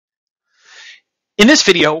In this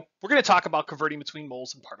video, we're going to talk about converting between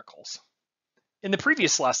moles and particles. In the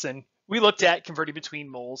previous lesson, we looked at converting between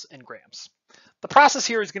moles and grams. The process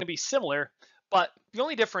here is going to be similar, but the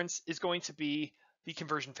only difference is going to be the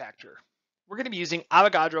conversion factor. We're going to be using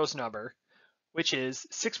Avogadro's number, which is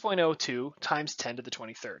 6.02 times 10 to the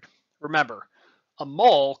 23rd. Remember, a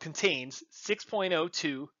mole contains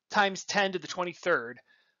 6.02 times 10 to the 23rd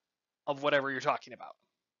of whatever you're talking about.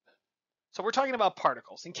 So we're talking about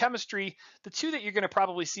particles. In chemistry, the two that you're going to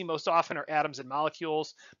probably see most often are atoms and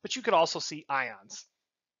molecules, but you could also see ions.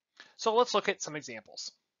 So let's look at some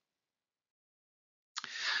examples.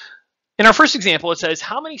 In our first example, it says,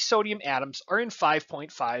 how many sodium atoms are in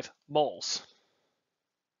 5.5 moles?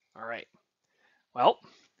 All right. Well,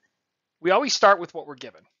 we always start with what we're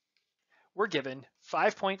given. We're given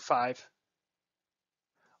 5.5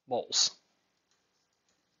 moles.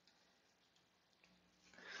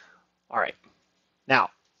 All right. Now,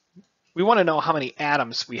 we want to know how many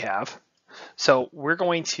atoms we have. So we're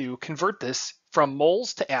going to convert this from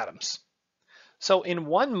moles to atoms. So in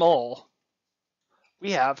 1 mole,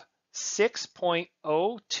 we have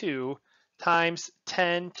 6.02 times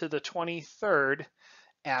 10 to the 23rd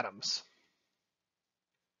atoms.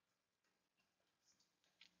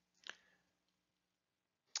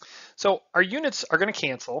 So our units are going to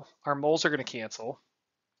cancel. Our moles are going to cancel.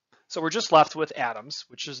 So we're just left with atoms,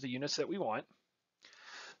 which is the units that we want.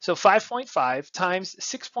 So 5.5 times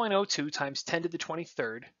 6.02 times 10 to the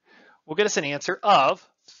 23rd will get us an answer of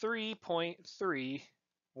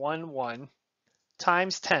 3.311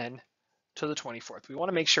 times 10 to the 24th. We want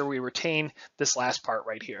to make sure we retain this last part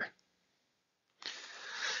right here.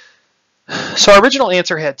 So our original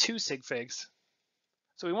answer had 2 sig figs.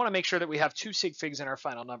 So we want to make sure that we have 2 sig figs in our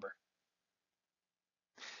final number.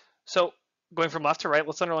 So going from left to right,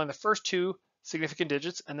 let's underline the first 2 significant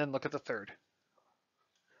digits and then look at the third.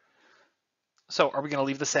 So are we going to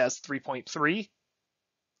leave this as 3.3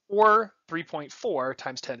 or 3.4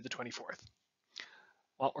 times 10 to the 24th?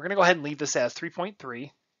 Well, we're going to go ahead and leave this as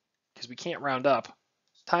 3.3 because we can't round up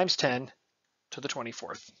times 10 to the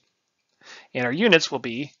 24th. And our units will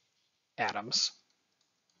be atoms.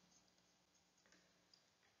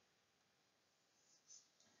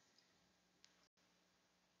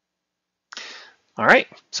 All right,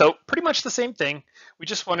 so pretty much the same thing. We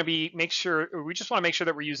just want to make sure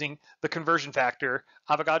that we're using the conversion factor,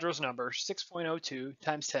 Avogadro's number, 6.02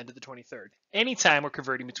 times 10 to the 23rd. Anytime we're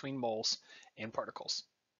converting between moles and particles.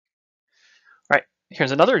 All right,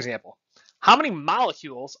 here's another example. How many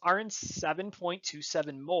molecules are in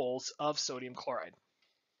 7.27 moles of sodium chloride?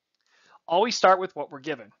 Always start with what we're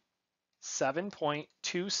given.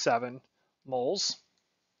 7.27 moles.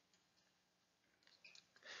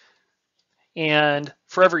 And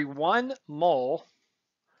for every 1 mole,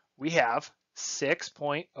 we have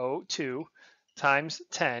 6.02 times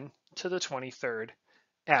 10 to the 23rd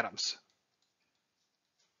atoms.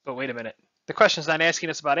 But wait a minute. The question is not asking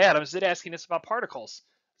us about atoms. Is it asking us about particles?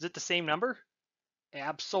 Is it the same number?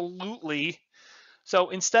 Absolutely. So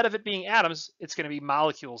instead of it being atoms, it's going to be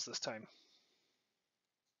molecules this time.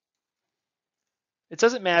 It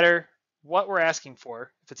doesn't matter what we're asking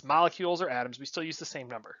for. If it's molecules or atoms, we still use the same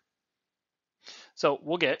number. So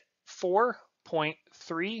we'll get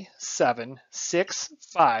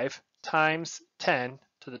 4.3765 times 10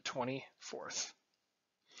 to the 24th.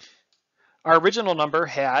 Our original number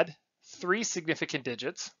had 3 significant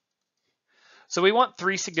digits. So we want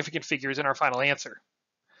 3 significant figures in our final answer.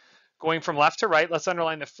 Going from left to right, let's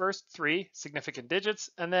underline the first 3 significant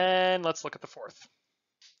digits, and then let's look at the fourth.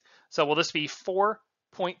 So will this be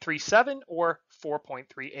 4.37 or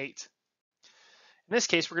 4.38? In this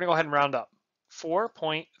case, we're going to go ahead and round up.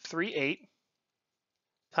 4.38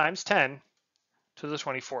 times 10 to the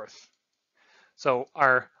 24th. So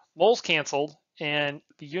our moles canceled, and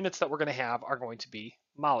the units that we're going to have are going to be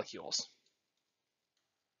molecules.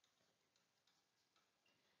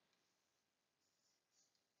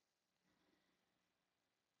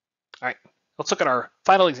 All right, let's look at our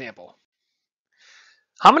final example.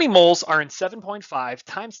 How many moles are in 7.5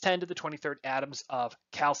 times 10 to the 23rd atoms of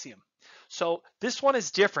calcium? So this one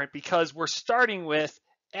is different because we're starting with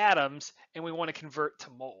atoms and we want to convert to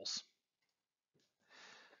moles.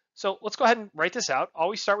 So let's go ahead and write this out.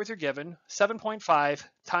 Always start with your given, 7.5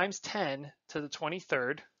 times 10 to the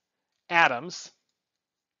 23rd atoms.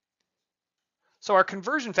 So our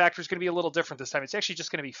conversion factor is going to be a little different this time. It's actually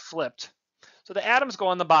just going to be flipped. So the atoms go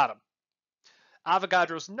on the bottom.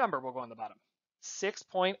 Avogadro's number will go on the bottom.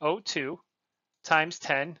 6.02 times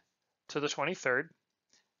 10 to the 23rd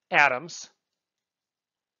atoms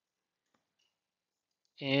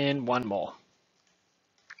in 1 mole.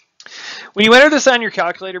 When you enter this on your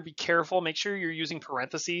calculator, be careful. Make sure you're using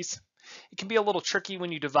parentheses. It can be a little tricky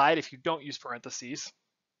when you divide if you don't use parentheses.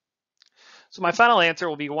 So my final answer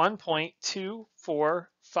will be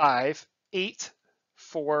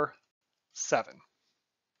 1.245847.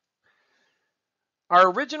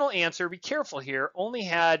 Our original answer, be careful here, only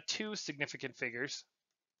had 2 significant figures.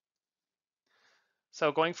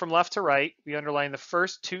 So going from left to right, we underline the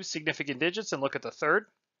first 2 significant digits and look at the third.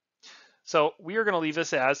 So we are going to leave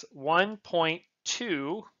this as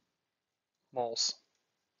 1.2 moles.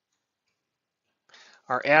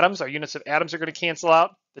 Our atoms, our units of atoms are going to cancel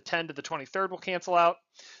out. The 10 to the 23rd will cancel out.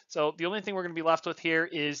 So the only thing we're going to be left with here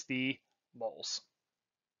is the moles.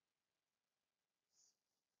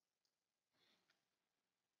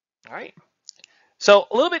 All right. So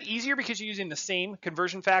a little bit easier because you're using the same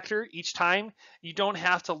conversion factor each time. You don't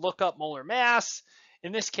have to look up molar mass.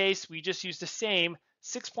 In this case, we just use the same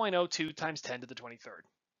 6.02 times 10 to the 23rd.